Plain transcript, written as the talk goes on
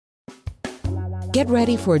Get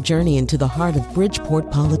ready for a journey into the heart of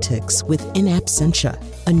Bridgeport politics with In Absentia,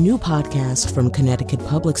 a new podcast from Connecticut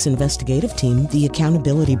Public's investigative team, The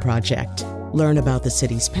Accountability Project. Learn about the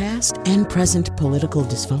city's past and present political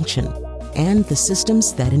dysfunction and the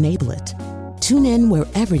systems that enable it. Tune in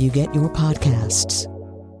wherever you get your podcasts.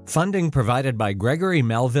 Funding provided by Gregory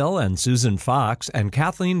Melville and Susan Fox and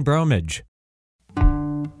Kathleen Bromage.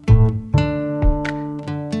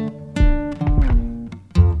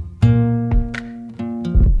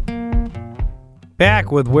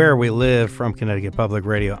 Back with Where We Live from Connecticut Public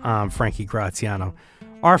Radio, I'm Frankie Graziano.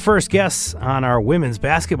 Our first guest on our women's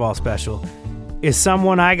basketball special is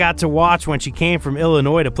someone I got to watch when she came from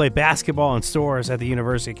Illinois to play basketball in stores at the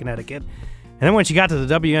University of Connecticut. And then when she got to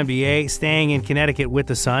the WNBA, staying in Connecticut with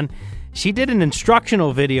the Sun, she did an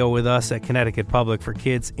instructional video with us at Connecticut Public for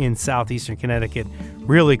kids in southeastern Connecticut.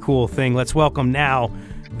 Really cool thing. Let's welcome now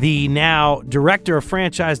the Director of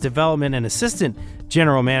Franchise Development and Assistant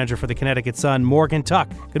General Manager for the Connecticut Sun, Morgan Tuck.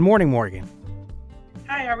 Good morning, Morgan.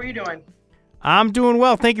 Hi, how are you doing? I'm doing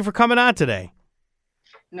well. Thank you for coming on today.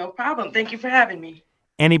 No problem. Thank you for having me.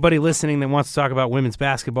 Anybody listening that wants to talk about women's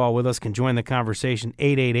basketball with us can join the conversation,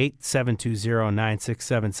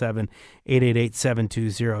 888-720-9677,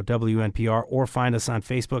 888-720-WNPR, or find us on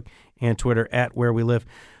Facebook and Twitter at Where We Live.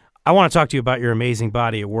 I want to talk to you about your amazing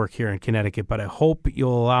body of work here in Connecticut, but I hope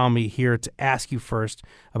you'll allow me here to ask you first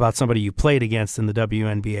about somebody you played against in the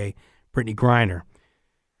WNBA, Brittney Griner.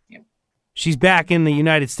 Yep. She's back in the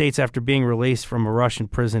United States after being released from a Russian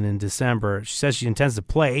prison in December. She says she intends to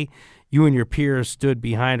play. You and your peers stood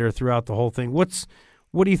behind her throughout the whole thing. What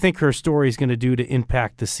do you think her story is going to do to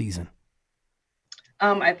impact the season?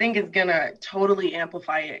 I think it's going to totally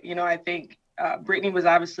amplify it. You know, I think Brittney was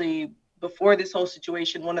obviously, before this whole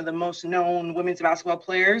situation, one of the most known women's basketball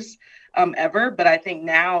players ever. But I think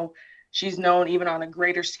now she's known even on a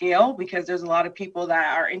greater scale because there's a lot of people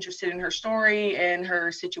that are interested in her story and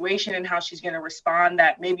her situation and how she's going to respond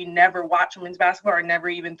that maybe never watched women's basketball or never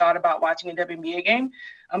even thought about watching a WNBA game.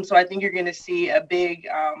 So I think you're going to see a big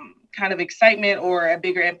kind of excitement or a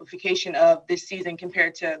bigger amplification of this season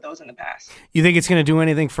compared to those in the past. You think it's going to do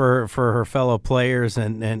anything for her fellow players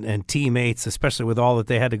and teammates, especially with all that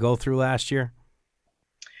they had to go through last year?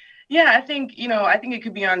 Yeah, I think it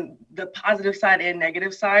could be on the positive side and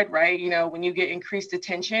negative side, right? You know, when you get increased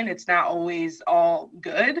attention, it's not always all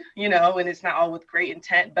good, and it's not all with great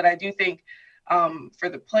intent. But I do think for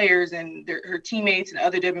the players and her teammates and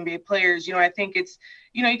other WNBA players, I think it's,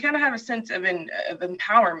 you kind of have a sense of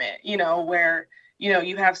empowerment, where,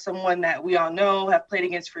 you have someone that we all know, have played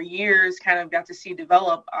against for years, kind of got to see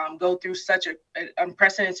develop, go through such an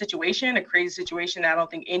unprecedented situation, a crazy situation that I don't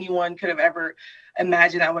think anyone could have ever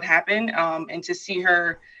imagined that would happen. And to see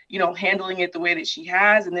her, handling it the way that she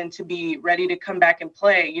has, and then to be ready to come back and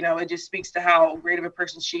play, it just speaks to how great of a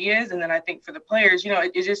person she is. And then I think for the players,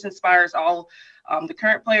 it just inspires all the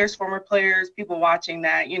current players, former players, people watching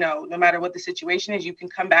that, no matter what the situation is, you can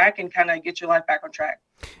come back and kind of get your life back on track.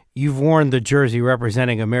 You've worn the jersey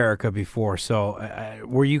representing America before, so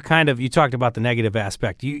were you you talked about the negative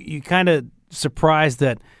aspect. You kind of surprised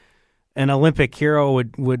that an Olympic hero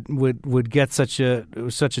would get such a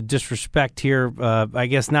disrespect here? I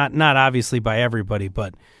guess not obviously by everybody,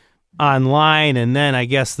 but online, and then I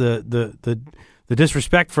guess the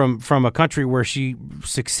disrespect from a country where she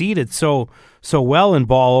succeeded so well in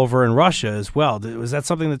ball over in Russia as well. Was that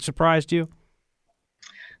something that surprised you?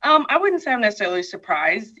 I wouldn't say I'm necessarily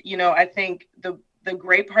surprised. I think the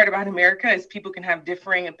great part about America is people can have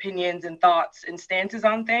differing opinions and thoughts and stances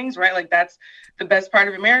on things, right? Like that's the best part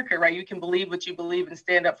of America, right? You can believe what you believe and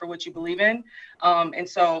stand up for what you believe in. And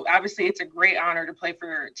so obviously it's a great honor to play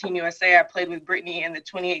for Team USA. I played with Brittney in the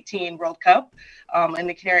 2018 World Cup in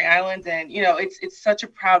the Canary Islands. And, it's such a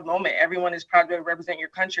proud moment. Everyone is proud to represent your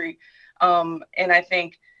country. And I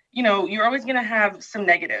think, you're always going to have some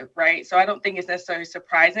negative, right? So I don't think it's necessarily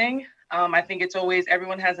surprising. I think it's always,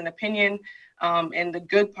 everyone has an opinion. And the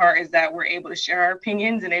good part is that we're able to share our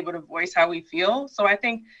opinions and able to voice how we feel. So I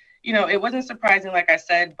think, it wasn't surprising, like I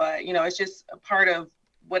said, but, it's just a part of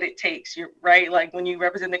what it takes. You're right. Like when you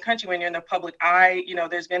represent the country, when you're in the public eye,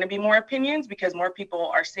 there's going to be more opinions because more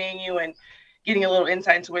people are seeing you and getting a little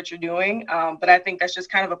insight into what you're doing. But I think that's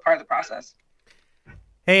just kind of a part of the process.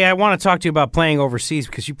 Hey, I want to talk to you about playing overseas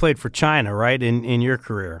because you played for China, right, in your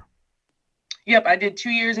career? Yep, I did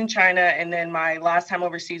 2 years in China, and then my last time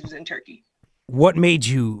overseas was in Turkey. What made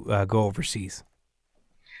you go overseas?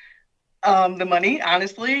 The money,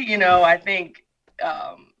 honestly. I think,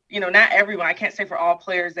 not everyone. I can't say for all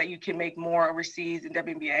players that you can make more overseas in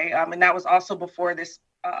WNBA. And that was also before this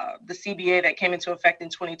the CBA that came into effect in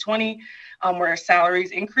 2020, where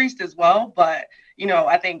salaries increased as well. But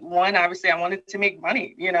I think one, obviously I wanted to make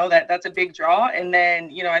money, that's a big draw. And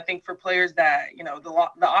then, I think for players that,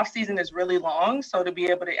 the off season is really long. So to be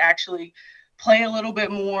able to actually play a little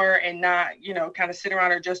bit more and not, kind of sit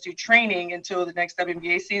around or just do training until the next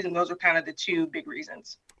WNBA season, those are kind of the two big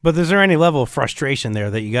reasons. But is there any level of frustration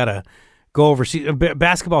there that you got to go overseas?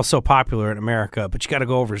 Basketball is so popular in America, but you got to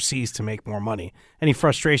go overseas to make more money. Any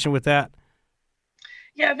frustration with that?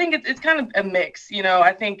 Yeah, I think it's kind of a mix.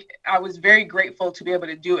 I think I was very grateful to be able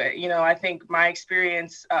to do it. I think my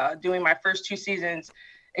experience doing my first 2 seasons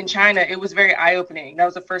in China, it was very eye-opening. That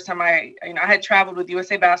was the first time I had traveled with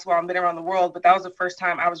USA Basketball and been around the world, but that was the first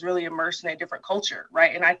time I was really immersed in a different culture,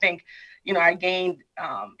 right? And I think, I gained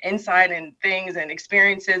insight and things and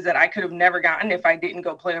experiences that I could have never gotten if I didn't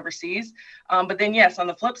go play overseas. But then, yes, on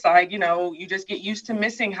the flip side, you just get used to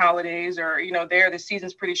missing holidays or, the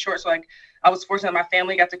season's pretty short. So like I was fortunate my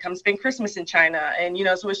family got to come spend Christmas in China. And,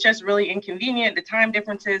 so it's just really inconvenient. The time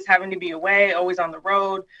differences, having to be away, always on the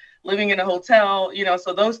road, living in a hotel,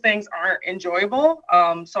 so those things aren't enjoyable.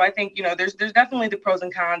 So I think, there's definitely the pros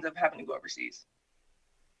and cons of having to go overseas.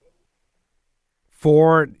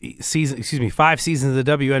 5 seasons of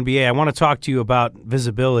the WNBA. I want to talk to you about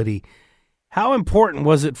visibility. How important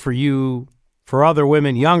was it for you, for other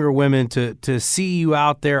women, younger women, to see you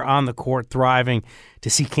out there on the court thriving,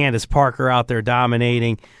 to see Candace Parker out there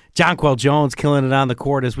dominating, Jonquel Jones killing it on the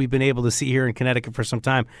court, as we've been able to see here in Connecticut for some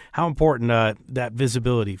time? How important that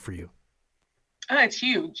visibility for you? It's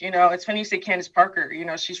huge. It's funny you say Candace Parker.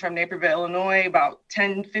 She's from Naperville, Illinois, about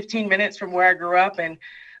 10, 15 minutes from where I grew up. And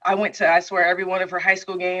I went to, I swear, every one of her high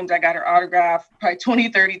school games. I got her autograph probably 20,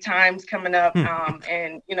 30 times coming up.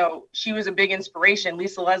 And, she was a big inspiration.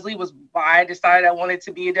 Lisa Leslie was why I decided I wanted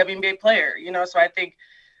to be a WNBA player, so I think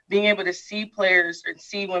being able to see players and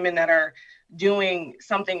see women that are doing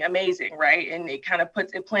something amazing, right? And it kind of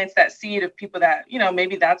plants that seed of people that,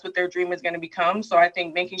 maybe that's what their dream is going to become. So I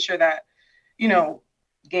think making sure that,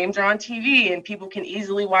 games are on TV and people can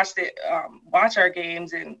easily watch our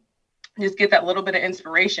games and just get that little bit of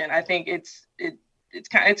inspiration. I think it's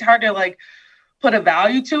hard to like put a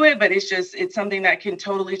value to it, but it's something that can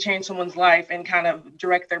totally change someone's life and kind of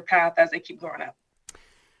direct their path as they keep growing up.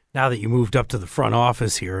 Now that you moved up to the front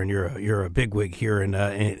office here and you're a bigwig here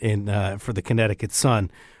in for the Connecticut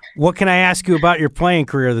Sun, what can I ask you about your playing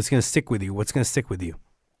career that's going to stick with you? What's going to stick with you?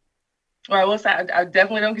 Well, I will say I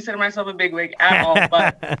definitely don't consider myself a bigwig at all,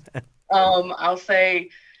 but I'll say,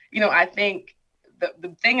 I think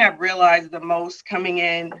the thing I've realized the most coming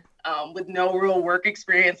in with no real work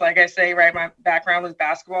experience, like I say, right, my background was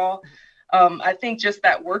basketball. I think just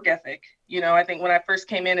that work ethic, I think when I first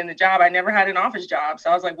came in the job, I never had an office job.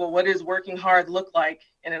 So I was like, well, what does working hard look like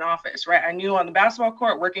in an office, right? I knew on the basketball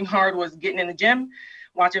court, working hard was getting in the gym,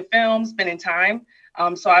 watching films, spending time.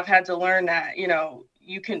 So I've had to learn that,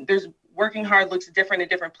 there's working hard looks different in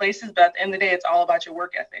different places, but at the end of the day, it's all about your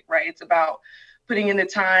work ethic, right? It's about putting in the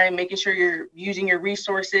time, making sure you're using your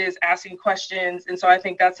resources, asking questions. And so I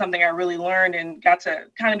think that's something I really learned and got to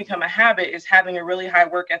kind of become a habit, is having a really high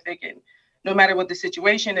work ethic. And no matter what the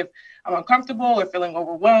situation, if I'm uncomfortable or feeling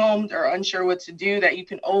overwhelmed or unsure what to do, that you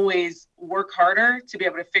can always work harder to be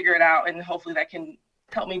able to figure it out. And hopefully that can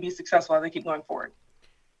help me be successful as I keep going forward.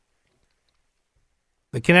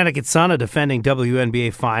 The Connecticut Sun, a defending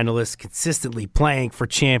WNBA finalist, consistently playing for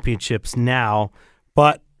championships now.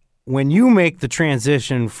 But when you make the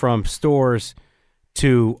transition from Storrs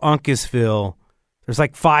to Uncasville, there's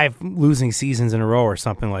like 5 losing seasons in a row or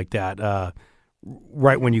something like that,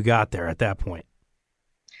 right when you got there at that point.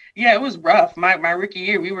 Yeah, it was rough. My rookie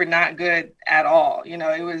year, we were not good at all. It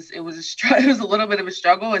was it was a little bit of a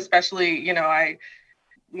struggle, especially, you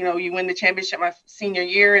win the championship my senior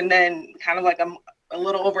year, and then kind of like a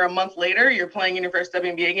little over a month later, you're playing in your first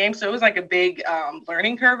WNBA game. So it was like a big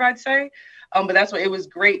learning curve, I'd say. But that's what it was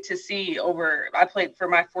great to see I played for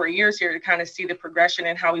my 4 years here, to kind of see the progression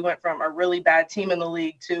and how we went from a really bad team in the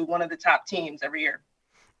league to one of the top teams every year.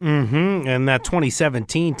 Mm-hmm. And that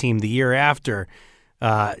 2017 team, the year after,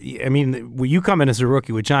 you come in as a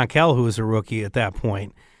rookie with Jonquel, who was a rookie at that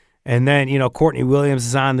point. And then, Courtney Williams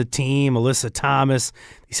is on the team, Alyssa Thomas,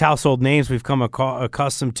 these household names we've come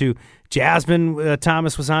accustomed to. Jasmine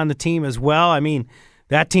Thomas was on the team as well. I mean,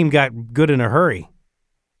 that team got good in a hurry.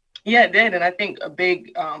 Yeah, it did. And I think a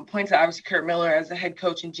big point to obviously Kurt Miller as the head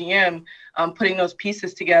coach and GM, putting those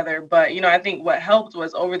pieces together. But, I think what helped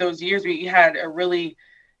was over those years, we had a really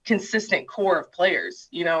consistent core of players,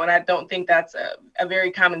 and I don't think that's a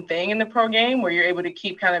very common thing in the pro game, where you're able to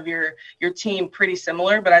keep kind of your team pretty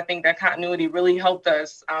similar. But I think that continuity really helped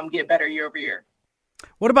us get better year over year.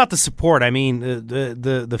 What about the support? I mean,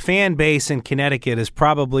 the fan base in Connecticut is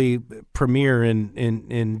probably premier in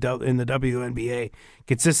the WNBA.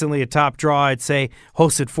 Consistently a top draw, I'd say.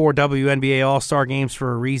 Hosted 4 WNBA All-Star games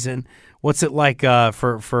for a reason. What's it like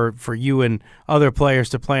for you and other players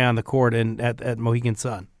to play on the court at Mohegan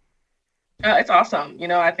Sun? It's awesome.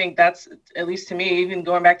 I think that's, at least to me, even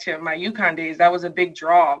going back to my UConn days, that was a big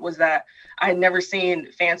draw, was that I had never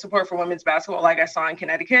seen fan support for women's basketball like I saw in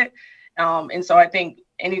Connecticut. And so I think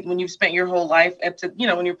when you've spent your whole life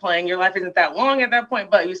when you're playing, your life isn't that long at that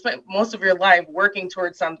point, but you spent most of your life working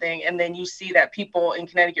towards something. And then you see that people in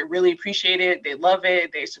Connecticut really appreciate it. They love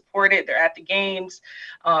it. They support it. They're at the games.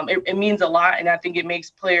 It means a lot. And I think it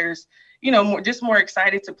makes players, more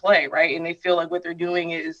excited to play. Right. And they feel like what they're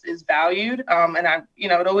doing is valued.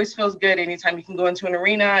 It always feels good anytime you can go into an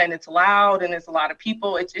arena and it's loud and it's a lot of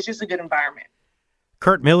people. It's just a good environment.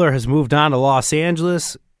 Curt Miller has moved on to Los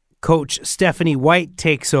Angeles. Coach Stephanie White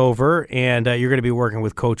takes over, and you're going to be working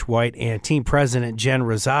with Coach White and team president Jen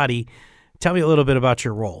Rosati. Tell me a little bit about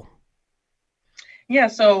your role. Yeah,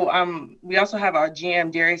 so we also have our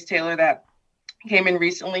GM, Darius Taylor, that came in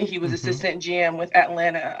recently. He was assistant GM with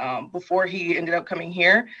Atlanta before he ended up coming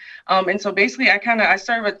here. And so basically I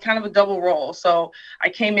serve a kind of a double role. So I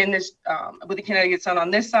came in with the Connecticut Sun on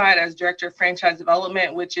this side as director of franchise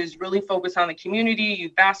development, which is really focused on the community,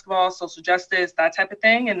 youth basketball, social justice, that type of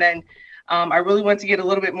thing. And then I really want to get a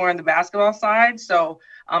little bit more on the basketball side. So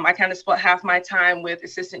I kind of split half my time with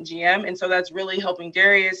assistant GM. And so that's really helping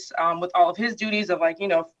Darius with all of his duties of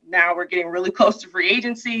now we're getting really close to free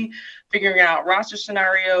agency, figuring out roster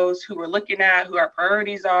scenarios, who we're looking at, who our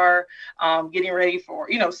priorities are, getting ready for,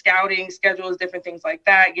 scouting schedules, different things like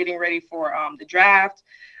that, getting ready for the draft.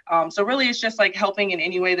 So really it's just like helping in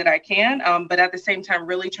any way that I can, but at the same time,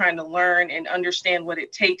 really trying to learn and understand what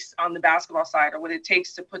it takes on the basketball side, or what it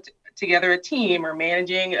takes to put together a team, or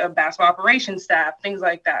managing a basketball operations staff, things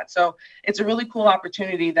like that. So it's a really cool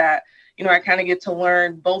opportunity that, I kind of get to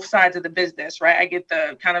learn both sides of the business, right? I get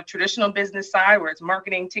the kind of traditional business side where it's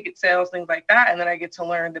marketing, ticket sales, things like that. And then I get to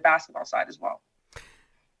learn the basketball side as well.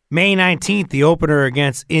 May 19th, the opener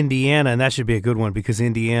against Indiana, and that should be a good one because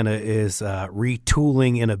Indiana is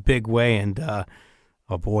retooling in a big way, and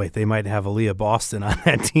oh boy, they might have Aaliyah Boston on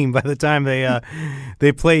that team by the time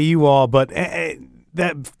they play you all. But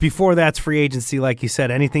that before that's free agency, like you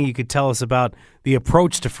said. Anything you could tell us about the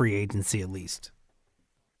approach to free agency, at least?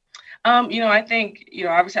 I think,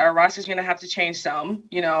 obviously our roster is going to have to change some.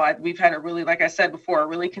 We've had like I said before, a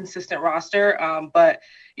really consistent roster. But,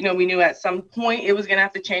 we knew at some point it was going to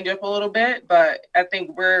have to change up a little bit. But I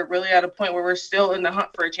think we're really at a point where we're still in the hunt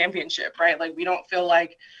for a championship, right? Like we don't feel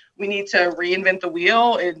like we need to reinvent the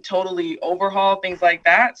wheel and totally overhaul things like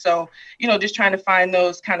that. So, just trying to find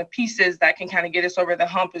those kind of pieces that can kind of get us over the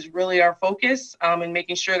hump is really our focus, and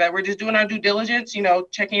making sure that we're just doing our due diligence,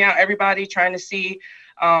 checking out everybody, trying to see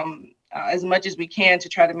as much as we can to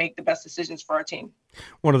try to make the best decisions for our team.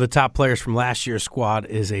 One of the top players from last year's squad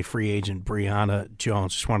is a free agent, Brianna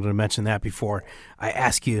Jones. Just wanted to mention that before I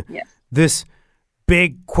ask you this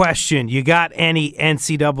big question. You got any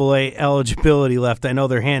NCAA eligibility left? I know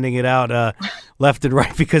they're handing it out left and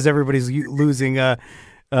right because everybody's losing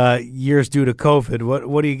years due to COVID.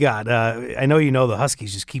 What do you got? I know the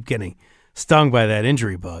Huskies just keep getting stung by that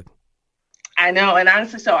injury bug. I know. And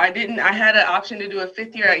honestly, I had an option to do a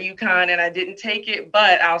fifth year at UConn and I didn't take it,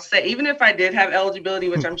 but I'll say, even if I did have eligibility,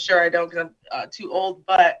 which I'm sure I don't because I'm too old,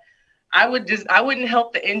 but I wouldn't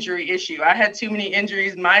help the injury issue. I had too many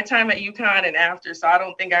injuries my time at UConn and after, so I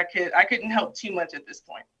don't think I couldn't help too much at this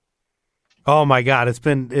point. Oh my God. It's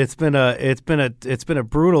been a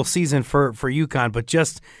brutal season for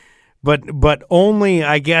UConn, but only,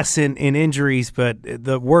 I guess, in injuries, but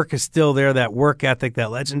the work is still there, that work ethic, that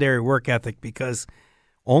legendary work ethic, because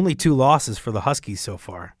only 2 losses for the Huskies so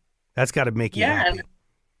far. That's got to make you happy.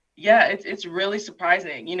 Yeah, it's really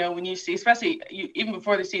surprising, when you see, especially even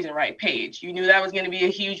before the season, right, Paige, you knew that was going to be a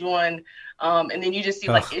huge one. And then you just see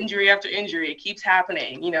like injury after injury. It keeps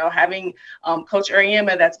happening, having Coach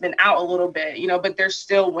Auriemma that's been out a little bit, but they're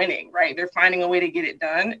still winning, right? They're finding a way to get it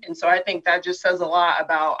done. And so I think that just says a lot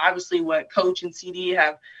about obviously what Coach and CD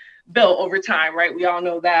have built over time, right? We all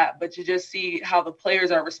know that, but to just see how the players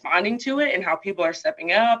are responding to it and how people are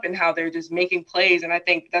stepping up and how they're just making plays. And I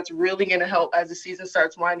think that's really going to help as the season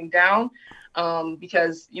starts winding down,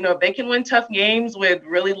 because, if they can win tough games with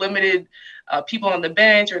really limited people on the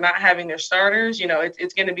bench or not having their starters,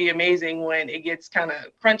 it's going to be amazing when it gets kind of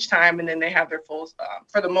crunch time and then they have their full,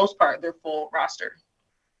 for the most part, their full roster.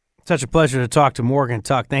 Such a pleasure to talk to Morgan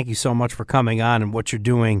Tuck. Thank you so much for coming on and what you're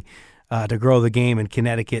doing to grow the game in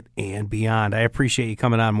Connecticut and beyond. I appreciate you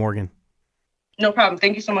coming on, Morgan. No problem.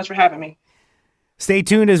 Thank you so much for having me. Stay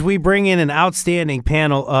tuned as we bring in an outstanding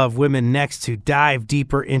panel of women next to dive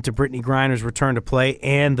deeper into Brittney Griner's return to play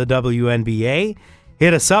and the WNBA.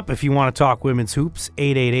 Hit us up if you want to talk women's hoops,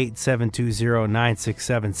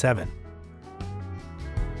 888-720-9677.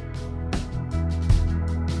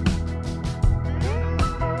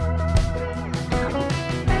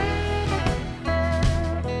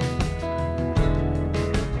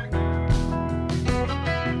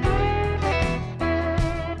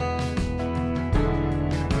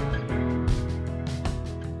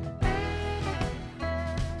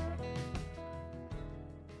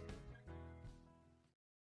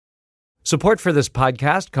 Support for this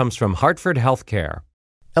podcast comes from Hartford Healthcare.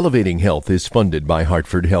 Elevating Health is funded by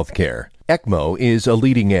Hartford Healthcare. ECMO is a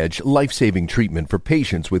leading-edge, life-saving treatment for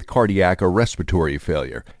patients with cardiac or respiratory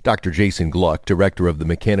failure. Dr. Jason Gluck, director of the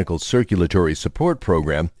Mechanical Circulatory Support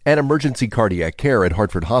Program and Emergency Cardiac Care at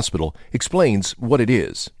Hartford Hospital, explains what it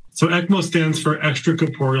is. So ECMO stands for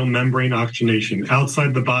extracorporeal membrane oxygenation,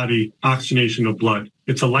 outside the body oxygenation of blood.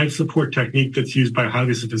 It's a life support technique that's used by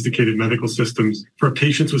highly sophisticated medical systems for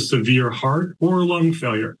patients with severe heart or lung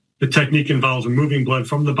failure. The technique involves removing blood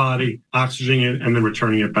from the body, oxygenating it, and then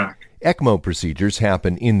returning it back. ECMO procedures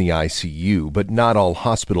happen in the ICU, but not all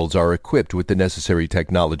hospitals are equipped with the necessary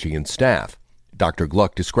technology and staff. Dr.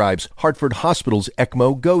 Gluck describes Hartford Hospital's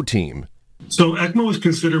ECMO Go team. So ECMO is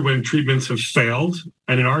considered when treatments have failed.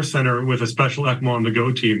 And in our center, with a special ECMO on the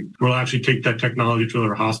Go team, we'll actually take that technology to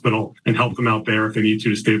their hospital and help them out there if they need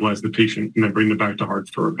to stabilize the patient and then bring them back to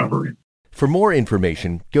Hartford for recovery. For more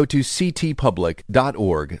information, go to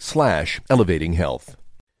ctpublic.org/elevatinghealth.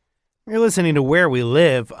 You're listening to Where We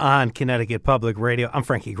Live on Connecticut Public Radio. I'm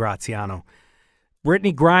Frankie Graziano.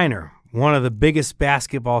 Brittney Griner, one of the biggest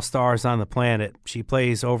basketball stars on the planet. She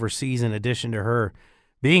plays overseas in addition to her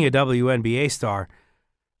being a WNBA star.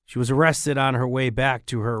 She was arrested on her way back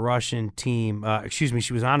to her Russian team.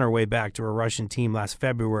 She was on her way back to her Russian team last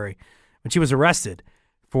February when she was arrested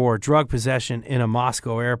for drug possession in a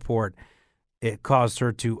Moscow airport. It caused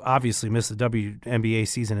her to obviously miss the WNBA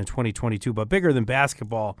season in 2022, but bigger than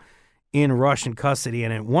basketball, in Russian custody.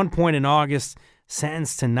 And at one point in August,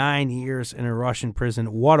 sentenced to 9 years in a Russian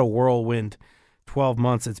prison. What a whirlwind 12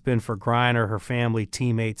 months it's been for Griner, her family,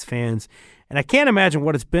 teammates, fans. And I can't imagine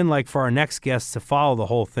what it's been like for our next guests to follow the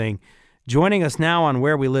whole thing. Joining us now on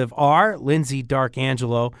Where We Live are Lindsay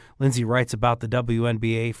Darkangelo. Lindsay writes about the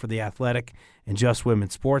WNBA for The Athletic and Just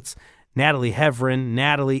Women's Sports. Natalie Hevrin.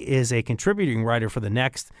 Natalie is a contributing writer for The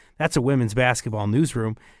Next. That's a women's basketball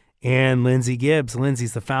newsroom. And Lindsay Gibbs.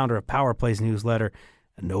 Lindsay's the founder of Power Plays newsletter,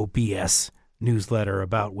 a no BS newsletter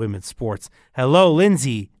about women's sports. Hello,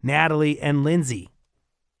 Lindsay, Natalie, and Lindsay.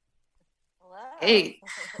 Hello. Hey.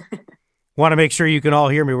 Want to make sure you can all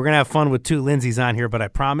hear me. We're going to have fun with two Lindsays on here, but I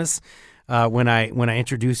promise when I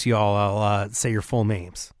introduce you all, I'll say your full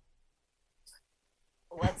names.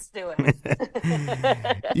 Let's do it.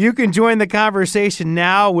 You can join the conversation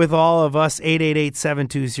now with all of us,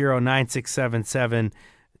 888-720-9677,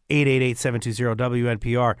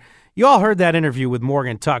 888-720-WNPR. You all heard that interview with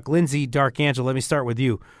Morgan Tuck. Lindsay Darkangelo, let me start with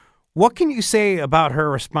you. What can you say about her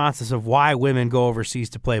responses of why women go overseas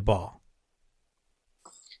to play ball?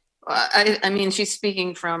 I mean, she's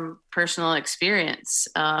speaking from personal experience.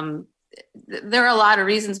 There are a lot of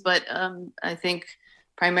reasons, but I think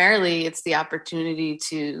primarily it's the opportunity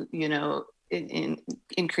to,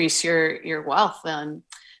 increase your wealth and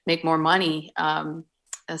make more money,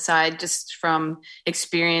 aside just from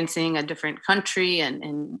experiencing a different country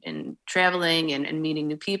and traveling and meeting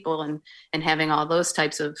new people and having all those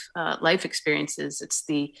types of life experiences. It's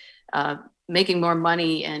the making more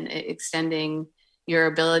money and extending your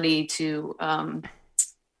ability to,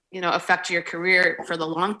 affect your career for the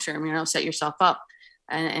long term, set yourself up.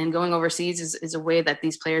 And going overseas is a way that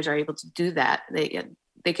these players are able to do that. They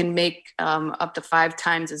can make up to 5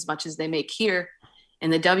 times as much as they make here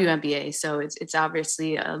in the WNBA. So it's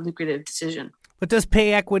obviously a lucrative decision. But does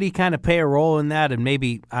pay equity kind of play a role in that, and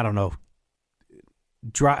maybe, I don't know,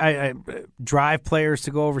 drive players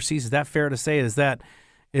to go overseas? Is that fair to say? Is that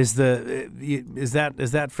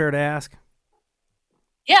fair to ask?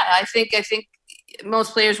 Yeah, I think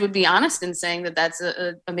most players would be honest in saying that that's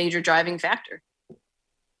a major driving factor.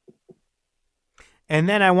 And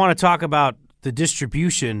then I want to talk about the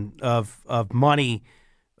distribution of money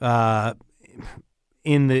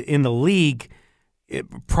in the league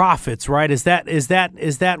profits, right? Is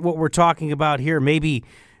that what we're talking about here? Maybe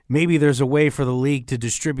there's a way for the league to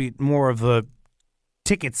distribute more of the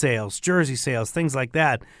ticket sales, jersey sales, things like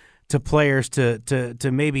that to players to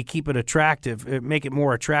maybe keep it attractive, make it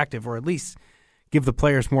more attractive, or at least give the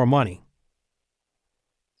players more money.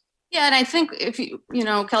 Yeah, and I think if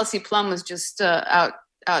Kelsey Plum was just out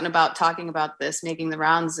and about talking about this, making the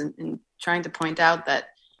rounds and trying to point out that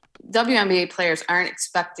WNBA players aren't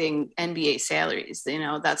expecting NBA salaries.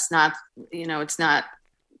 That's not the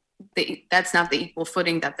equal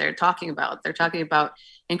footing that they're talking about. They're talking about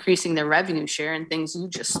increasing their revenue share and things you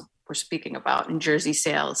just were speaking about in jersey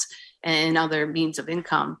sales and other means of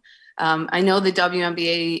income. I know the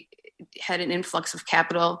WNBA had an influx of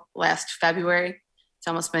capital last February. It's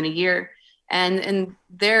almost been a year. And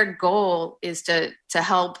their goal is to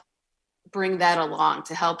help bring that along,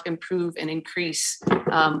 to help improve and increase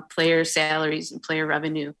player salaries and player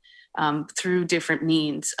revenue through different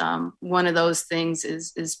means. One of those things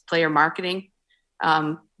is player marketing.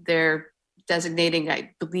 They're designating,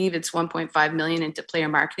 I believe it's $1.5 million into player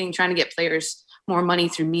marketing, trying to get players more money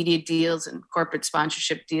through media deals and corporate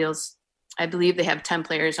sponsorship deals. I believe they have 10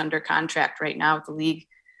 players under contract right now with the league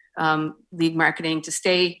marketing to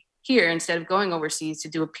stay here instead of going overseas to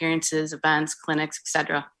do appearances, events, clinics,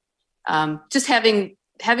 etc. Just having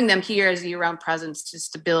them here as a year-round presence,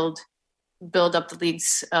 just to build up the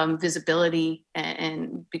league's visibility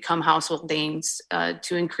and become household names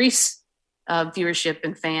to increase viewership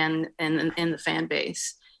and the fan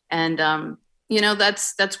base. And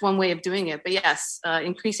that's one way of doing it. But yes,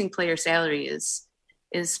 increasing player salary is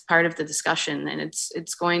part of the discussion, and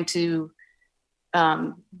it's going to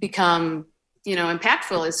become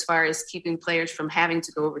impactful as far as keeping players from having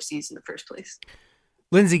to go overseas in the first place.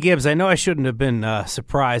 Lindsey Gibbs, I know I shouldn't have been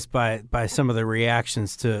surprised by some of the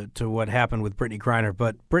reactions to what happened with Brittney Griner,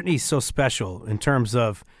 but Brittney's so special in terms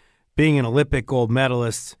of being an Olympic gold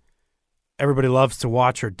medalist. Everybody loves to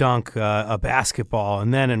watch her dunk a basketball,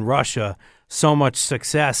 and then in Russia, so much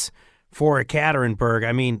success for Ekaterinburg.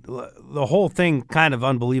 I mean, the whole thing kind of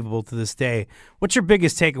unbelievable to this day. What's your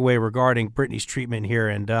biggest takeaway regarding Brittney's treatment here,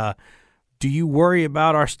 and do you worry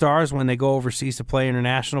about our stars when they go overseas to play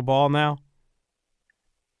international ball now?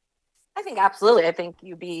 I think absolutely. I think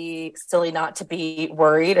you'd be silly not to be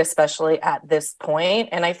worried, especially at this point.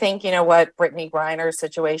 And I think, what Brittney Griner's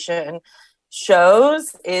situation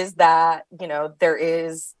shows is that, there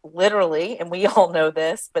is literally, and we all know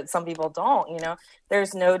this, but some people don't,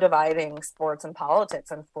 there's no dividing sports and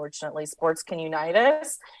politics. Unfortunately, sports can unite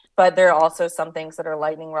us, but there are also some things that are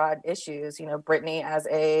lightning rod issues. Brittney, as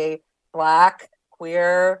a Black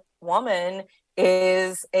queer woman,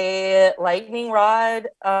 is a lightning rod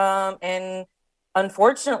and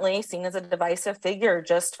unfortunately seen as a divisive figure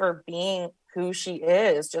just for being who she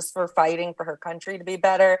is, just for fighting for her country to be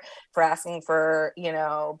better, for asking for,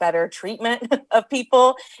 better treatment of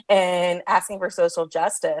people and asking for social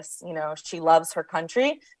justice. She loves her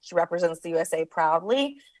country. She represents the USA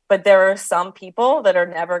proudly, but there are some people that are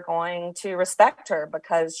never going to respect her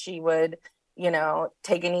because she would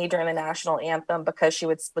take a knee during the national anthem, because she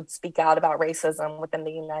would speak out about racism within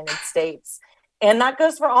the United States. And that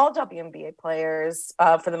goes for all WNBA players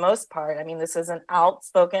for the most part. I mean, this is an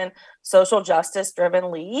outspoken social justice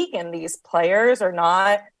driven league, and these players are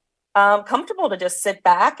not comfortable to just sit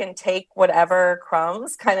back and take whatever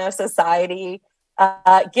crumbs kind of society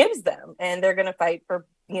gives them. And they're going to fight for,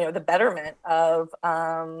 the betterment of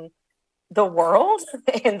the world,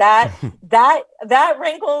 and that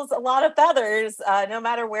wrinkles a lot of feathers, no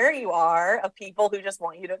matter where you are, of people who just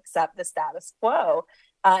want you to accept the status quo,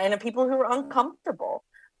 and of people who are uncomfortable.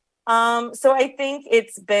 So I think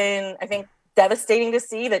it's been, devastating to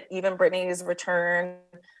see that even Brittney's return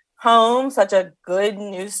home, such a good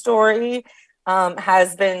news story,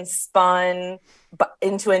 has been spun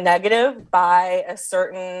into a negative by a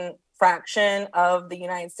certain fraction of the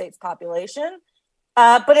United States population.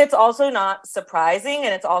 But it's also not surprising,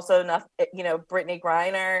 and it's also enough. Brittney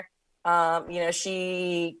Griner,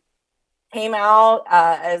 she came out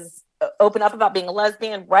as open up about being a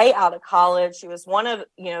lesbian right out of college. She was one of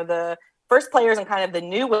the first players and kind of the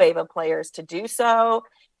new wave of players to do so,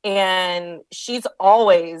 and she's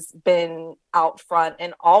always been out front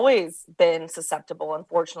and always been susceptible,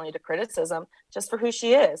 unfortunately, to criticism just for who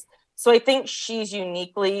she is. So I think she's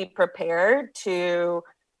uniquely prepared to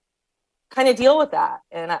kind of deal with that.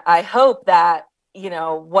 And I hope that,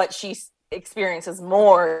 what she experiences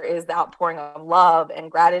more is the outpouring of love and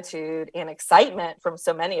gratitude and excitement from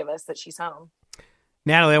so many of us that she's home.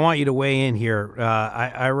 Natalie, I want you to weigh in here.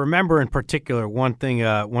 I remember in particular one thing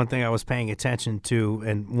I was paying attention to,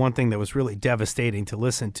 and one thing that was really devastating to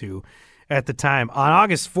listen to at the time. On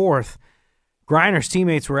August 4th, Griner's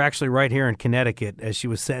teammates were actually right here in Connecticut as she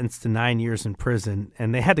was sentenced to 9 years in prison,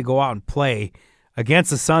 and they had to go out and play against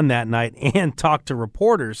the Sun that night and talk to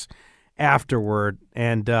reporters afterward.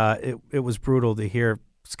 And it was brutal to hear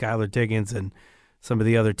Skylar Diggins and some of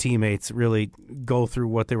the other teammates really go through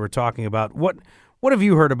what they were talking about. What have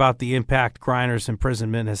you heard about the impact Griner's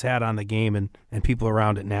imprisonment has had on the game and people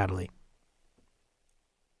around it, Natalie?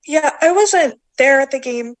 Yeah, I wasn't there at the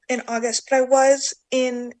game in August, but I was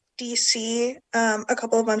in DC a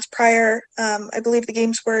couple of months prior. I believe the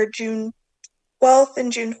games were June 12th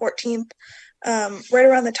and June 14th, right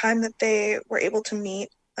around the time that they were able to meet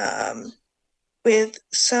with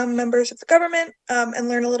some members of the government and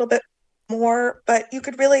learn a little bit more. But you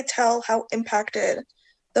could really tell how impacted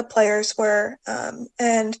the players were.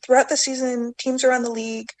 And throughout the season, teams around the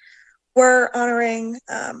league were honoring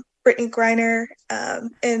Brittney Griner,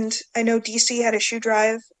 and I know DC had a shoe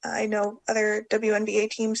drive. I know other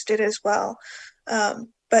WNBA teams did as well.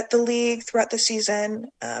 But the league throughout the season,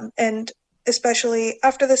 and especially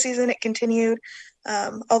after the season, it continued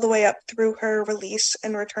all the way up through her release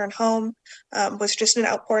and return home, was just an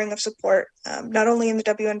outpouring of support, not only in the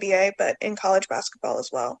WNBA, but in college basketball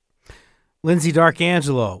as well. Lindsay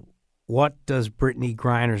D'Arcangelo, what does Brittney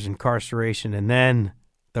Griner's incarceration and then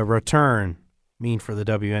the return mean for the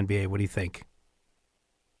WNBA? What do you think?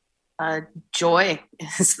 Joy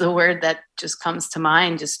is the word that just comes to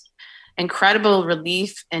mind. Just incredible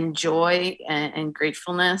relief and joy and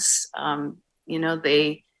gratefulness.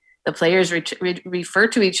 The players refer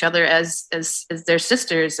to each other as their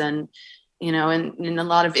sisters, and in a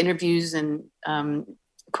lot of interviews and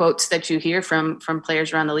quotes that you hear from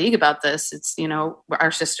players around the league about this, it's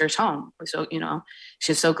our sister's home. So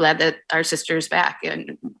she's so glad that our sister is back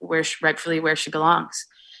and rightfully where she belongs.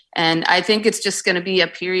 And I think it's just going to be a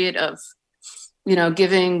period of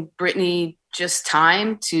giving Brittney just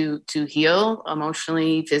time to heal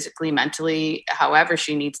emotionally, physically, mentally, however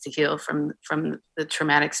she needs to heal from the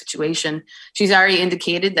traumatic situation. She's already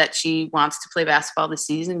indicated that she wants to play basketball this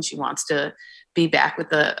season. She wants to be back with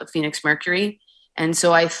the Phoenix Mercury. And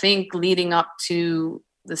so I think leading up to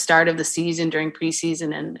the start of the season during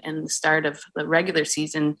preseason and the start of the regular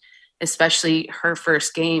season, especially her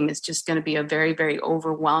first game, is just going to be a very, very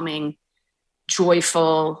overwhelming,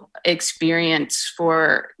 joyful experience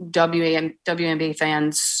for WNBA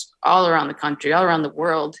fans all around the country, all around the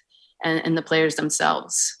world, and the players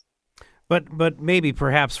themselves. But maybe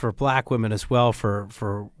perhaps for Black women as well,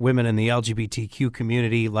 for women in the LGBTQ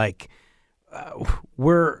community,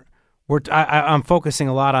 I'm focusing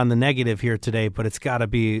a lot on the negative here today, but it's got to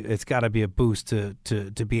be a boost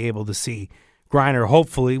to be able to see Griner.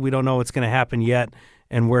 Hopefully, we don't know what's going to happen yet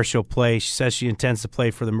and where she'll play. She says she intends to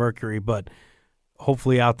play for the Mercury, but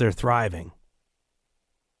hopefully out there thriving.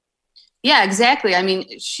 Yeah, exactly. I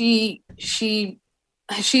mean, she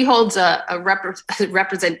holds a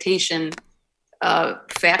representation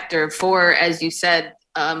factor for, as you said,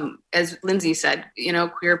 as Lindsay said,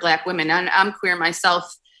 queer Black women. And I'm queer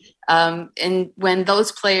myself. And when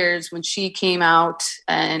she came out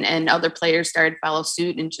and other players started to follow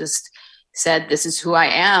suit and just said, this is who I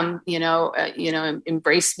am,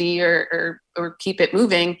 embrace me or keep it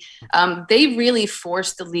moving. They really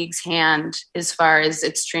forced the league's hand as far as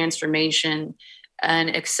its transformation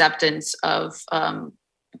and acceptance of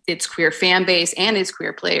its queer fan base and its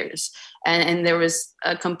queer players. And there was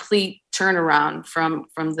a complete turnaround from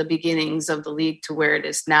the beginnings of the league to where it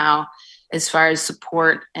is now, as far as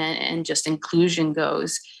support and just inclusion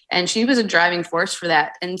goes. And she was a driving force for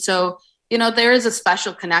that. And so, there is a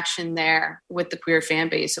special connection there with the queer fan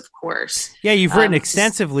base, of course. Yeah, you've written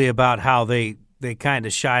extensively about how they kind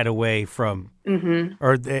of shied away from,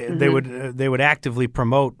 or they would actively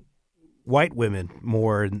promote white women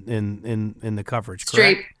more in the coverage.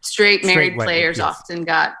 Straight married players often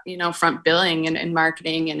got front billing and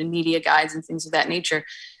marketing and media guides and things of that nature.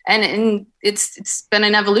 And it's been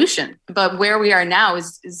an evolution, but where we are now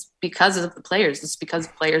is because of the players. It's because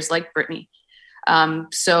of players like Brittney.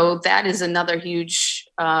 So that is another huge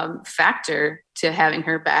factor to having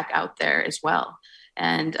her back out there as well.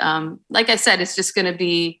 And like I said, it's just going to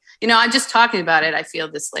be, I'm just talking about it. I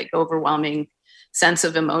feel this overwhelming sense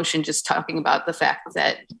of emotion just talking about the fact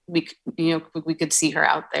that we could see her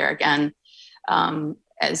out there again,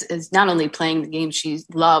 as not only playing the game she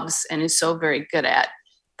loves and is so very good at,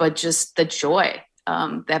 but just the joy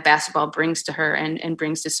that basketball brings to her and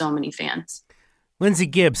brings to so many fans. Lindsay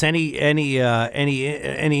Gibbs, any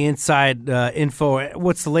inside info?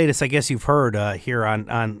 What's the latest? I guess you've heard here on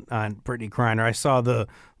Brittney Griner. I saw the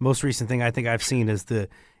most recent thing I think I've seen is the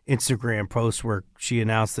Instagram post where she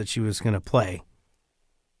announced that she was going to play.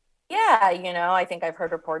 Yeah, I think I've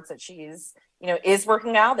heard reports that she's, is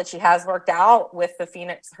working out, that she has worked out with her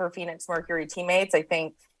Phoenix Mercury teammates. I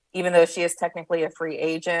think even though she is technically a free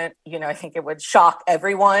agent, I think it would shock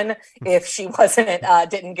everyone if she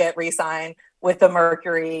didn't get re-signed with the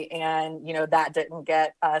Mercury, and that didn't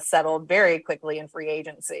get settled very quickly in free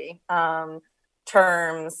agency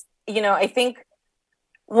terms. I think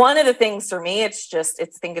one of the things for me, I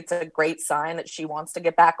think it's a great sign that she wants to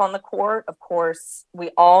get back on the court. Of course,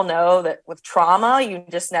 we all know that with trauma, you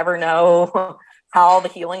just never know how the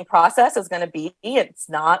healing process is going to be. It's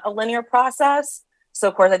not a linear process. So,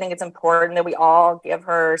 of course, I think it's important that we all give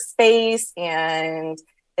her space and,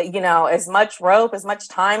 as much rope, as much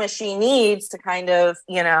time as she needs to kind of,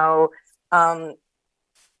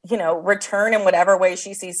 return in whatever way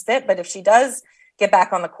she sees fit. But if she does get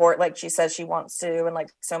back on the court like she says she wants to, and like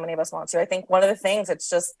so many of us want to, I think one of the things, it's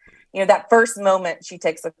just, that first moment she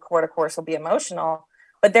takes the court, of course, will be emotional.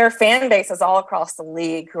 But there are fan bases all across the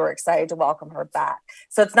league who are excited to welcome her back.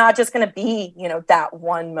 So it's not just going to be, that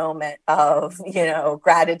one moment of,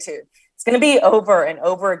 gratitude. It's going to be over and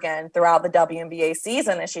over again throughout the WNBA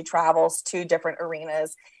season as she travels to different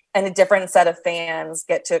arenas, and a different set of fans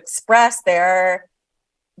get to express their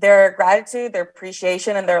gratitude, their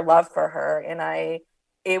appreciation, and their love for her. And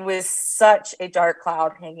it was such a dark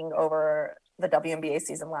cloud hanging over the WNBA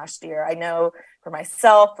season last year. I know for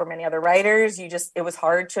myself, for many other writers, it was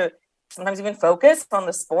hard to sometimes even focus on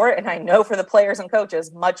the sport. And I know for the players and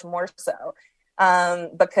coaches, much more so,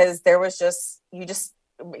 because there was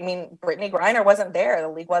Brittney Griner wasn't there. The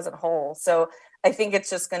league wasn't whole. So I think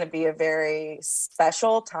it's just going to be a very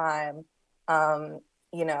special time,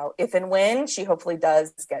 if and when she hopefully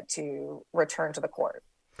does get to return to the court.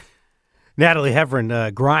 Natalie Hevron,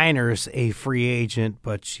 Griner's a free agent,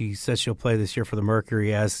 but she says she'll play this year for the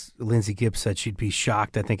Mercury. As Lindsey Gibbs said, she'd be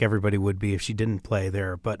shocked. I think everybody would be if she didn't play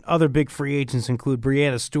there. But other big free agents include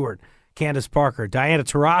Breanna Stewart, Candace Parker, Diana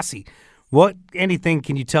Taurasi. Anything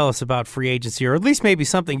can you tell us about free agency, or at least maybe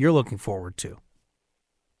something you're looking forward to?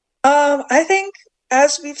 I think,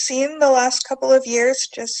 as we've seen the last couple of years,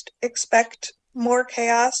 just expect more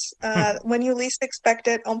chaos. When you least expect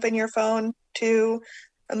it, open your phone to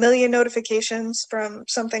a million notifications from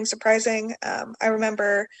something surprising. I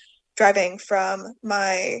remember driving from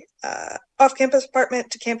my off-campus apartment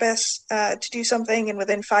to campus to do something, and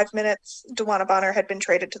within 5 minutes, DeWanna Bonner had been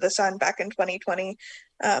traded to the Sun back in 2020.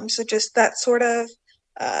 So just that sort of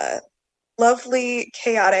lovely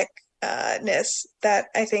chaoticness that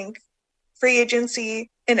I think free agency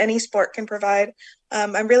in any sport can provide.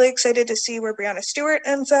 I'm really excited to see where Breanna Stewart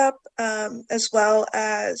ends up, as well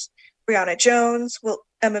as Brionna Jones. Will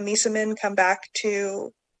Emma Meesseman come back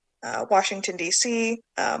to Washington, D.C.?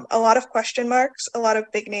 A lot of question marks, a lot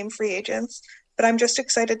of big-name free agents, but I'm just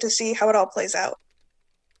excited to see how it all plays out.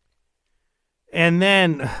 And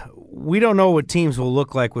then we don't know what teams will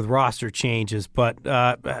look like with roster changes, but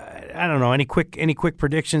I don't know. Any quick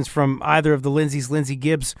predictions from either of the Lindsays, Lindsey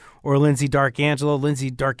Gibbs or Lindsay Darkangelo? Lindsay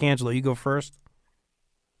Darkangelo, you go first.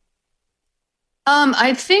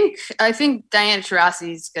 I think Diana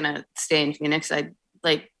Taurasi is gonna stay in Phoenix. I'd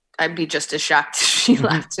be just as shocked if she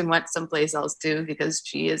left and went someplace else too, because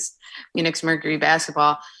she is Phoenix Mercury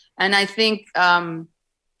basketball. And I think the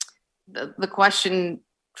question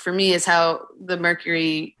for me is how the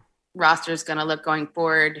Mercury roster is going to look going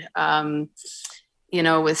forward.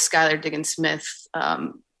 With Skylar Diggins-Smith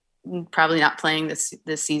probably not playing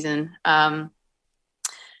this season.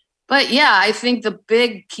 But yeah, I think the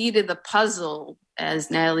big key to the puzzle, as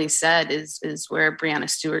Natalie said, is where Breanna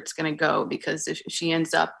Stewart's going to go, because if she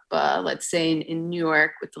ends up, let's say in New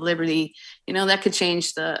York with the Liberty, that could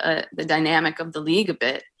change the dynamic of the league a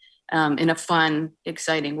bit. In a fun,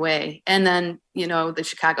 exciting way. And then, the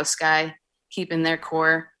Chicago Sky keeping their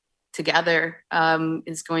core together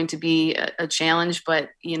is going to be a challenge, but,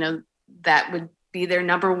 that would be their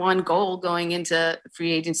number one goal going into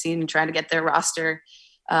free agency, and try to get their roster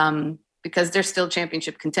because they're still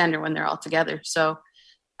championship contender when they're all together. So,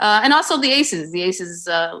 and also the Aces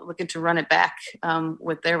looking to run it back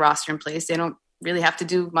with their roster in place. They don't really have to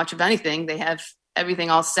do much of anything. They have everything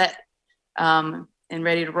all set. And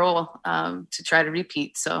ready to roll to try to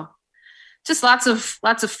repeat. So just lots of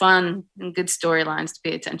fun and good storylines to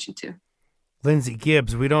pay attention to. Lindsey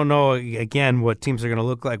Gibbs, we don't know, again, what teams are going to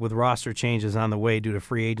look like with roster changes on the way due to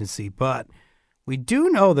free agency, but we do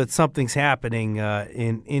know that something's happening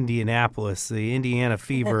in Indianapolis. The Indiana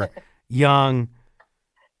Fever, young,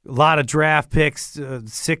 a lot of draft picks,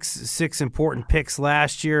 six important picks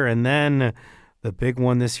last year, and then the big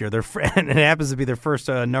one this year. And it happens to be their first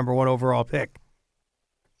number one overall pick.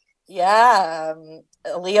 Yeah,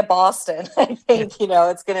 Aaliyah Boston. I think,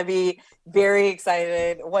 it's going to be very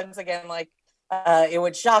excited. Once again, it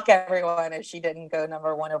would shock everyone if she didn't go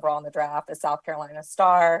number one overall in the draft, a South Carolina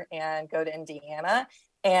star, and go to Indiana.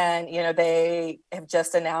 And, they have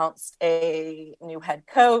just announced a new head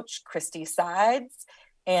coach, Christy Sides,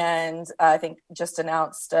 and I think just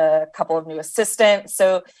announced a couple of new assistants.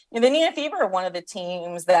 So the Nina Fever are one of the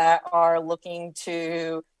teams that are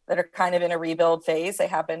kind of in a rebuild phase. They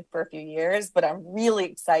have been for a few years, but I'm really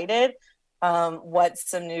excited. What's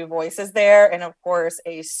some new voices there? And of course,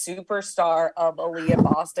 a superstar of Aaliyah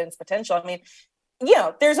Boston's potential. I mean,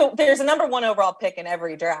 there's a number 1 overall pick in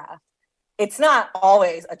every draft. It's not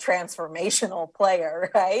always a transformational player,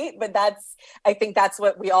 right? But I think that's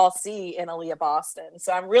what we all see in Aaliyah Boston.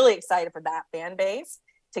 So I'm really excited for that fan base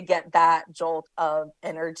to get that jolt of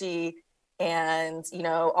energy. And,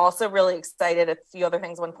 also really excited. A few other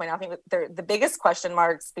things I want to point out. I think the biggest question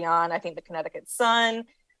marks beyond, I think, the Connecticut Sun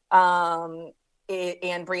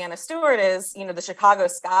and Breanna Stewart is, the Chicago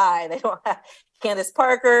Sky. They don't have Candace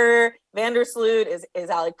Parker, Vandersloot. Is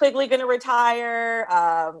Allie Quigley going to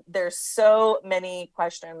retire? There's so many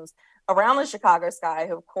questions around the Chicago Sky,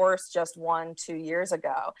 who, of course, just won 2 years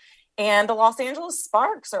ago. And the Los Angeles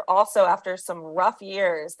Sparks are also, after some rough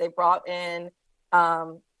years, they brought in,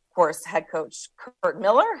 of course, head coach Curt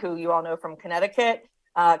Miller, who you all know from Connecticut,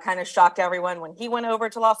 kind of shocked everyone when he went over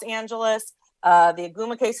to Los Angeles. The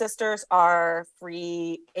Agumake sisters are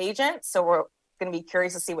free agents, so we're going to be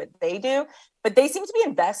curious to see what they do. But they seem to be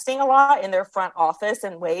investing a lot in their front office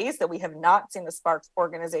in ways that we have not seen the Sparks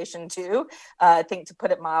organization do, I think, to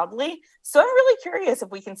put it mildly. So I'm really curious if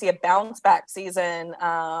we can see a bounce back season,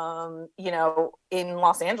 in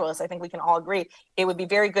Los Angeles. I think we can all agree it would be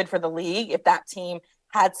very good for the league if that team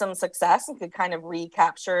had some success and could kind of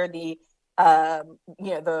recapture the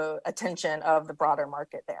attention of the broader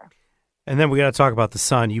market there. And then we got to talk about the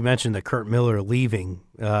Sun. You mentioned that Curt Miller leaving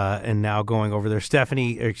and now going over there.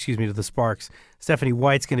 To the Sparks. Stephanie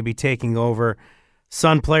White's going to be taking over.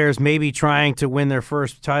 Sun players may be trying to win their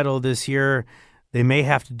first title this year. They may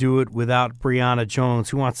have to do it without Brionna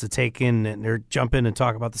Jones. Who wants to jump in and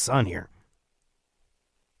talk about the Sun here?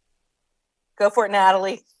 Go for it,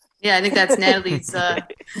 Natalie. Yeah, I think that's Natalie's.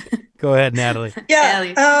 Go ahead, Natalie.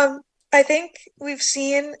 Yeah, I think we've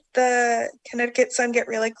seen the Connecticut Sun get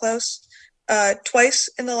really close twice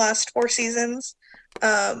in the last 4 seasons,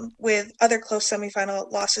 with other close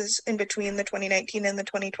semifinal losses in between the 2019 and the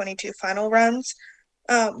 2022 final runs.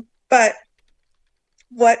 But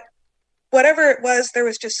whatever it was, there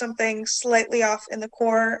was just something slightly off in the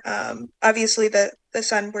core. Obviously, the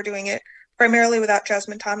Sun were doing it primarily without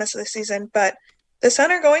Jasmine Thomas this season, but the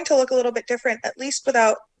Sun are going to look a little bit different, at least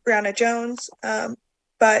without Brionna Jones.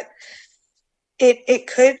 But it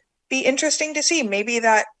could be interesting to see. Maybe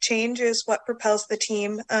that change is what propels the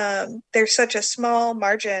team. There's such a small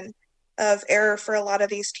margin of error for a lot of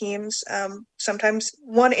these teams. Sometimes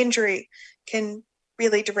one injury can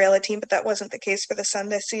really derail a team, but that wasn't the case for the Sun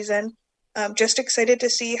this season. Just excited to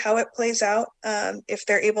see how it plays out, if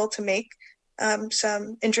they're able to make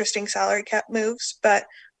some interesting salary cap moves. But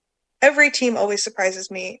every team always surprises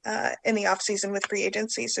me in the offseason with free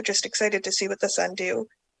agency. So just excited to see what the Sun do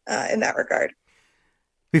in that regard.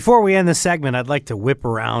 Before we end the segment, I'd like to whip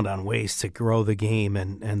around on ways to grow the game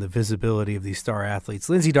and the visibility of these star athletes.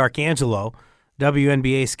 Lindsay D'Arcangelo,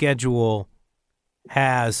 WNBA schedule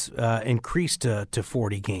has increased to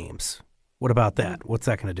 40 games. What about that? What's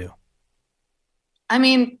that going to do? I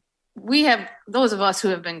mean, we have, those of us who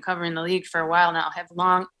have been covering the league for a while now have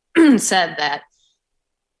long said that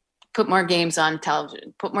put more games on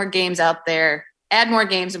television, put more games out there, add more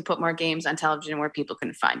games and put more games on television where people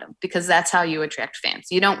can find them, because that's how you attract fans.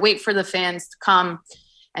 You don't wait for the fans to come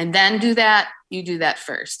and then do that. You do that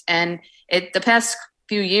first. And the past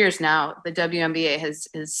few years now, the WNBA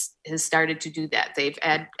has started to do that. They've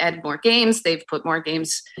added more games. They've put more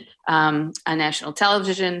games on national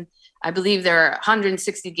television. I believe there are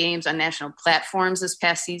 160 games on national platforms this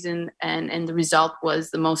past season, and the result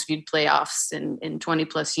was the most viewed playoffs in 20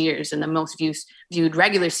 plus years and the most viewed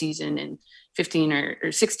regular season in 15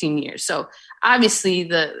 or 16 years. So obviously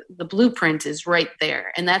the blueprint is right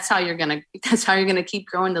there, and that's how you're gonna keep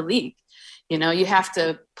growing the league. You know, you have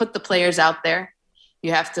to put the players out there.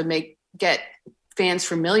 You have to get fans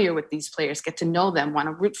familiar with these players, get to know them, want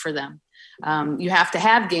to root for them. You have to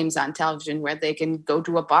have games on television where they can go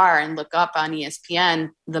to a bar and look up on ESPN,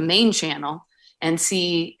 the main channel, and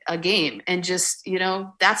see a game. And just,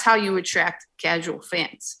 that's how you attract casual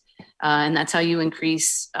fans. And that's how you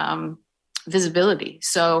increase visibility.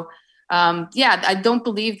 So, I don't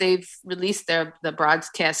believe they've released the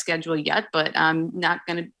broadcast schedule yet, but I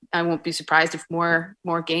won't be surprised if more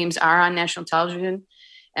games are on national television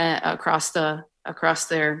across the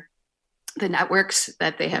networks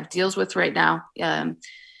that they have deals with right now.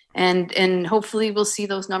 And hopefully we'll see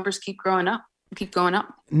those numbers keep growing up. keep going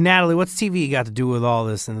up. Natalie, what's TV got to do with all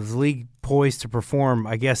this? And is the league poised to perform,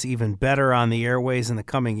 I guess, even better on the airways in the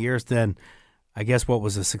coming years than, I guess, what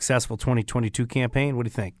was a successful 2022 campaign? What do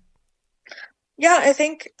you think? Yeah, I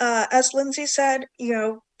think, as Lindsay said,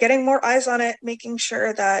 getting more eyes on it, making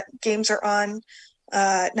sure that games are on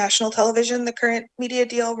national television. The current media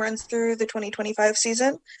deal runs through the 2025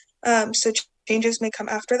 season, so changes may come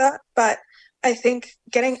after that. But I think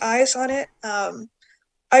getting eyes on it,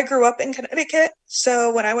 I grew up in Connecticut,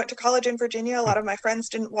 so when I went to college in Virginia, a lot of my friends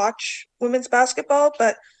didn't watch women's basketball,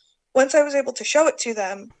 but once I was able to show it to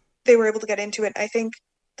them, they were able to get into it. I think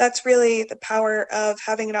that's really the power of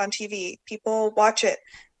having it on TV. People watch it,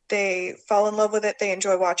 they fall in love with it, they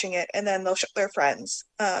enjoy watching it, and then they'll show their friends.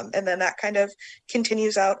 And then that kind of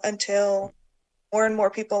continues out until more and more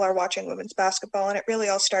people are watching women's basketball, and it really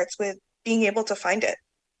all starts with being able to find it.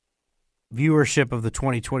 Viewership of the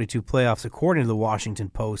 2022 playoffs, according to the Washington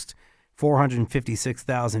Post,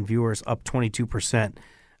 456,000 viewers, up 22%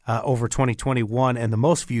 over 2021, and the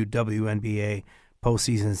most viewed WNBA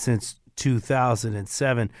postseason since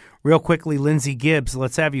 2007. Real quickly, Lindsay Gibbs,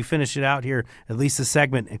 let's have you finish it out here, at least a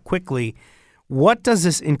segment. And quickly, what does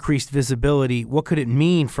this increased visibility, what could it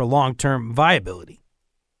mean for long-term viability?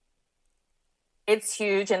 It's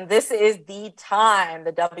huge, and this is the time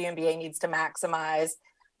the WNBA needs to maximize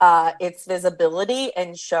its visibility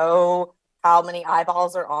and show how many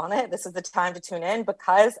eyeballs are on it. This is the time to tune in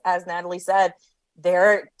because, as Natalie said,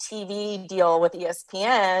 their TV deal with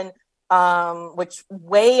ESPN, which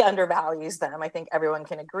way undervalues them, I think everyone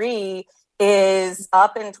can agree, is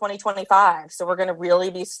up in 2025. So we're going to really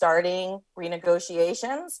be starting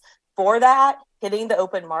renegotiations for that, hitting the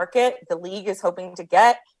open market. The league is hoping to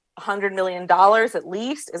get $100 million at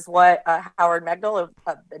least, is what Howard Megdal of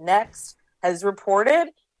the Next has reported.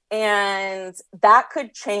 And that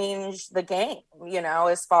could change the game,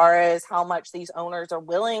 as far as how much these owners are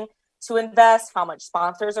willing to invest, how much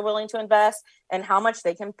sponsors are willing to invest, and how much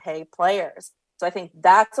they can pay players. So I think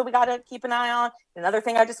that's what we got to keep an eye on. Another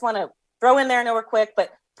thing I just want to throw in there, I know we're quick, but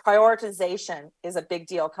prioritization is a big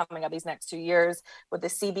deal coming up these next 2 years. With the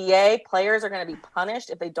CBA, players are going to be punished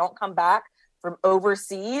if they don't come back from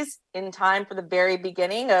overseas in time for the very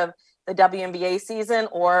beginning of the WNBA season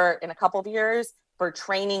or in a couple of years for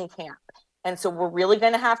training camp. And so we're really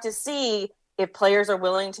going to have to see if players are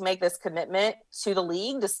willing to make this commitment to the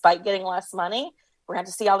league despite getting less money. We're going to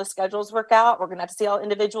have to see how the schedules work out. We're going to have to see how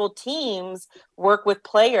individual teams work with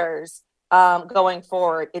players going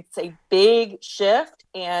forward. It's a big shift,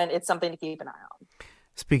 and it's something to keep an eye on.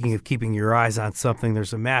 Speaking of keeping your eyes on something,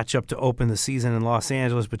 there's a matchup to open the season in Los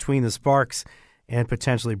Angeles between the Sparks and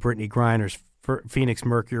potentially Brittney Griner's Phoenix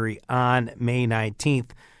Mercury on May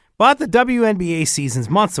 19th. But the WNBA season's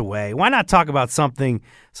months away. Why not talk about some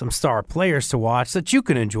star players to watch that you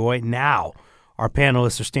can enjoy now? Our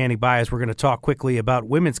panelists are standing by as we're going to talk quickly about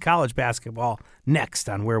women's college basketball next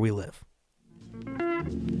on Where We Live.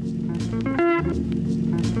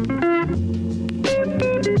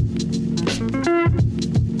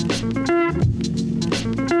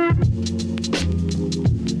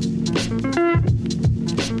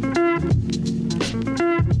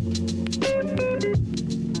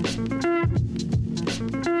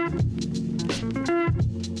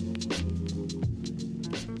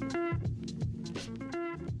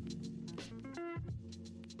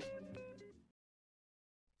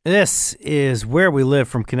 This is Where We Live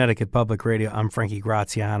from Connecticut Public Radio. I'm Frankie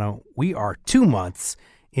Graziano. We are 2 months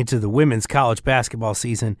into the women's college basketball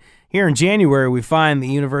season. Here in January, we find the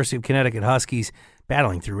University of Connecticut Huskies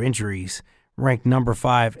battling through injuries, ranked number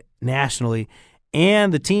 5 nationally,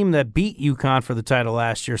 and the team that beat UConn for the title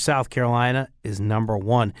last year, South Carolina, is number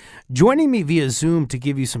 1. Joining me via Zoom to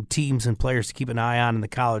give you some teams and players to keep an eye on in the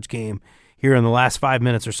college game here in the last 5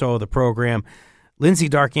 minutes or so of the program, Lindsay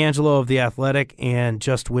Darkangelo of The Athletic and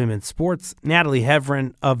Just Women's Sports, Natalie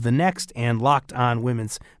Hevren of The Next and Locked On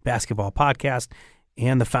Women's Basketball Podcast,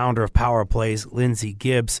 and the founder of Power Plays, Lindsay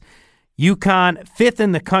Gibbs. UConn, 5th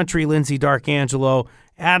in the country, Lindsay Darkangelo,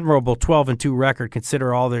 admirable 12-2 record.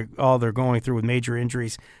 Consider all they're going through with major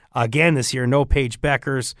injuries. Again this year, no Paige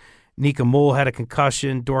Beckers. Nika Muhl had a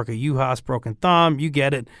concussion. Dorka Juhas, broken thumb. You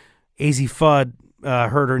get it. AZ Fudd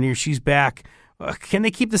hurt her knee. She's back. Can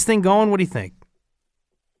they keep this thing going? What do you think?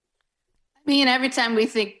 I mean, every time we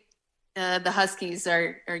think the Huskies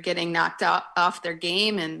are getting knocked off their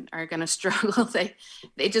game and are going to struggle,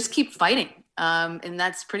 they just keep fighting. And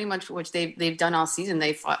that's pretty much what they've done all season.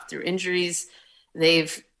 They fought through injuries.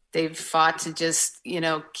 They've fought to just,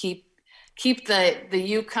 keep the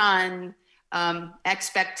UConn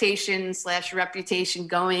expectation / reputation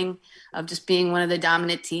going of just being one of the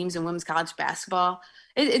dominant teams in women's college basketball.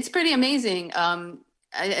 It's pretty amazing.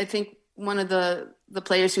 I think one of the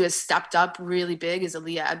players who has stepped up really big is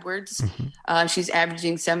Aaliyah Edwards. Mm-hmm. She's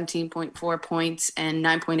averaging 17.4 points and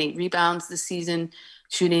 9.8 rebounds this season,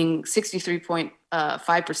 shooting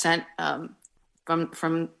 63.5%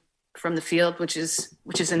 from the field, which is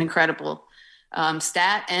an incredible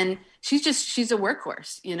stat. And she's a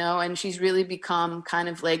workhorse, and she's really become kind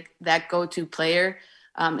of like that go-to player,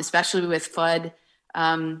 especially with Fudd.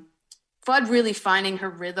 Fudd really finding her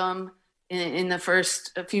rhythm in the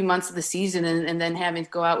first few months of the season, and then having to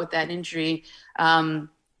go out with that injury.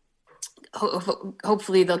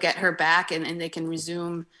 Hopefully they'll get her back and they can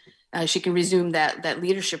resume. She can resume that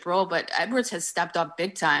leadership role. But Edwards has stepped up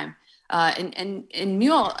big time. And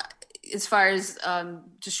Mule, as far as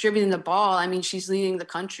distributing the ball, I mean, she's leading the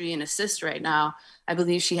country in assists right now. I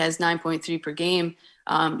believe she has 9.3 per game.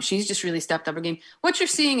 She's just really stepped up her game. What you're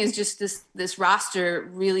seeing is just this roster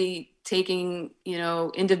really taking,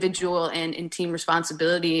 individual and team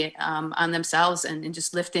responsibility on themselves and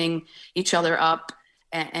just lifting each other up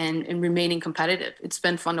and remaining competitive. It's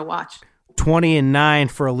been fun to watch. 20-9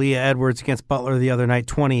 for Aaliyah Edwards against Butler the other night,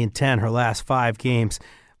 20-10 her last 5 games.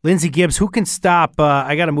 Lindsey Gibbs, who can stop?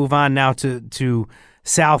 I got to move on now to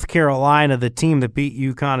South Carolina, the team that beat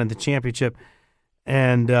UConn in the championship.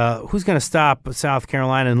 And who's going to stop South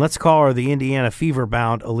Carolina? And let's call her the Indiana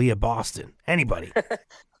fever-bound Aaliyah Boston. Anybody?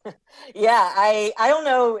 Yeah, I don't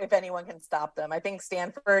know if anyone can stop them. I think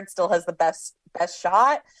Stanford still has the best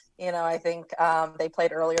shot. I think they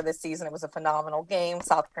played earlier this season. It was a phenomenal game.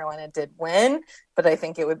 South Carolina did win, but I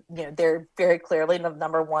think it would, they're very clearly the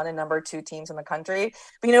number 1 and number 2 teams in the country.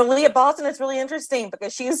 But, Aaliyah Boston is really interesting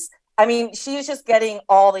because she's just getting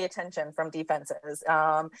all the attention from defenses.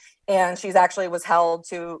 And she's actually was held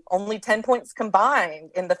to only 10 points combined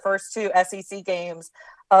in the first 2 SEC games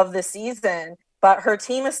of the season. But her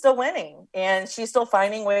team is still winning, and she's still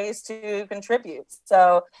finding ways to contribute.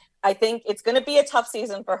 So I think it's going to be a tough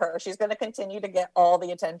season for her. She's going to continue to get all the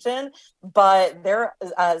attention. But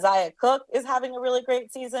Zia Cook is having a really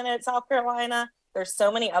great season at South Carolina. There's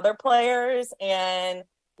so many other players, and,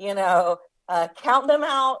 count them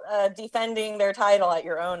out defending their title at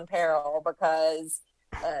your own peril because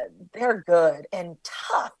they're good and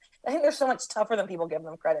tough. I think they're so much tougher than people give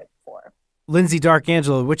them credit for. Lindsey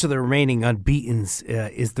Darkangelo, which of the remaining unbeatens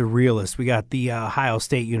is the realest? We got the Ohio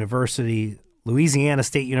State University, Louisiana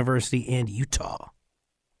State University, and Utah.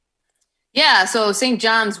 Yeah, so St.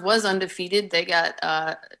 John's was undefeated. They got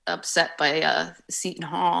upset by Seton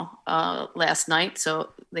Hall last night, so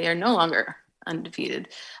they are no longer undefeated.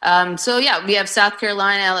 We have South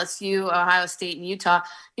Carolina, LSU, Ohio State, and Utah.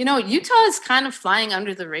 Utah is kind of flying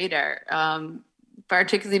under the radar,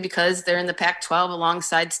 particularly because they're in the Pac-12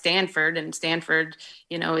 alongside Stanford, and Stanford,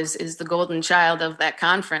 is the golden child of that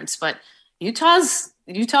conference. But Utah's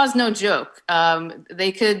no joke.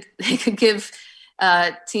 They could give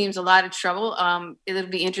teams a lot of trouble. It'll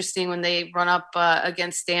be interesting when they run up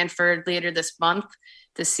against Stanford later this month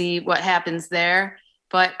to see what happens there.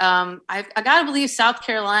 But I got to believe South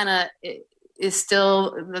Carolina is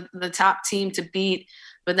still the top team to beat.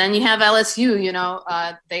 But then you have LSU,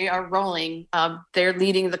 they are rolling. They're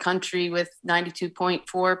leading the country with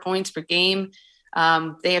 92.4 points per game.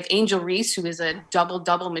 They have Angel Reese, who is a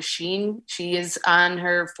double-double machine. She is on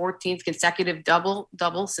her 14th consecutive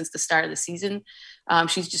double since the start of the season.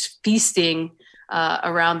 She's just feasting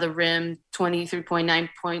around the rim,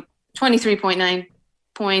 23.9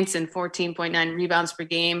 points and 14.9 rebounds per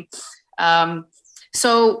game.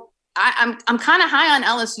 So I'm kind of high on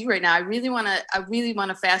LSU right now. I really want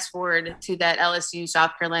to fast forward to that LSU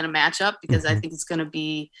South Carolina matchup because I think it's going to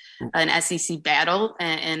be an SEC battle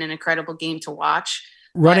and an incredible game to watch.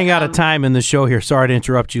 Running out of time in the show here. Sorry to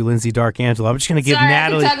interrupt you, Lindsey Darkangelo. I'm just going to give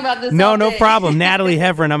Natalie. I can talk about this no problem. Natalie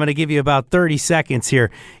Heverin, I'm going to give you about 30 seconds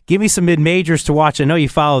here. Give me some mid-majors to watch. I know you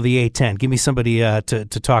follow the A10. Give me somebody to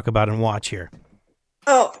talk about and watch here.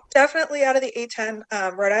 Oh, definitely out of the A10.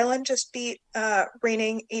 Rhode Island just beat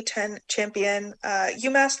reigning A10 champion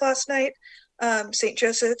UMass last night. St.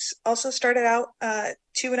 Joseph's also started out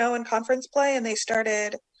 2-0 in conference play, and they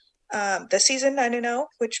started the season 9-0,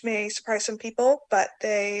 which may surprise some people, but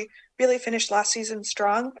they really finished last season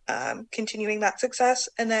strong, continuing that success.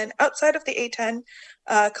 And then outside of the A10,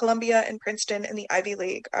 Columbia and Princeton in the Ivy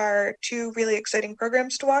League are 2 really exciting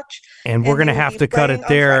programs to watch. And we're going to have to cut it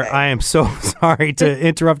there. I am so sorry to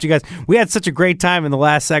interrupt you guys. We had such a great time in the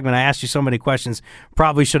last segment. I asked you so many questions.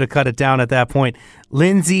 Probably should have cut it down at that point.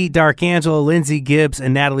 Lindsey Darkangelo, Lindsey Gibbs,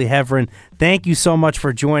 and Natalie Heverin, thank you so much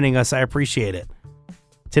for joining us. I appreciate it.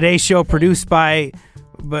 Today's show produced by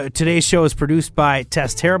But today's show is produced by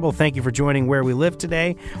Tess Terrible. Thank you for joining Where We Live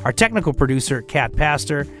today. Our technical producer, Kat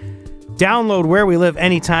Pastor. Download Where We Live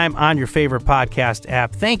anytime on your favorite podcast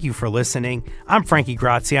app. Thank you for listening. I'm Frankie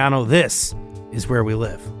Graziano. This is Where We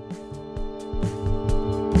Live.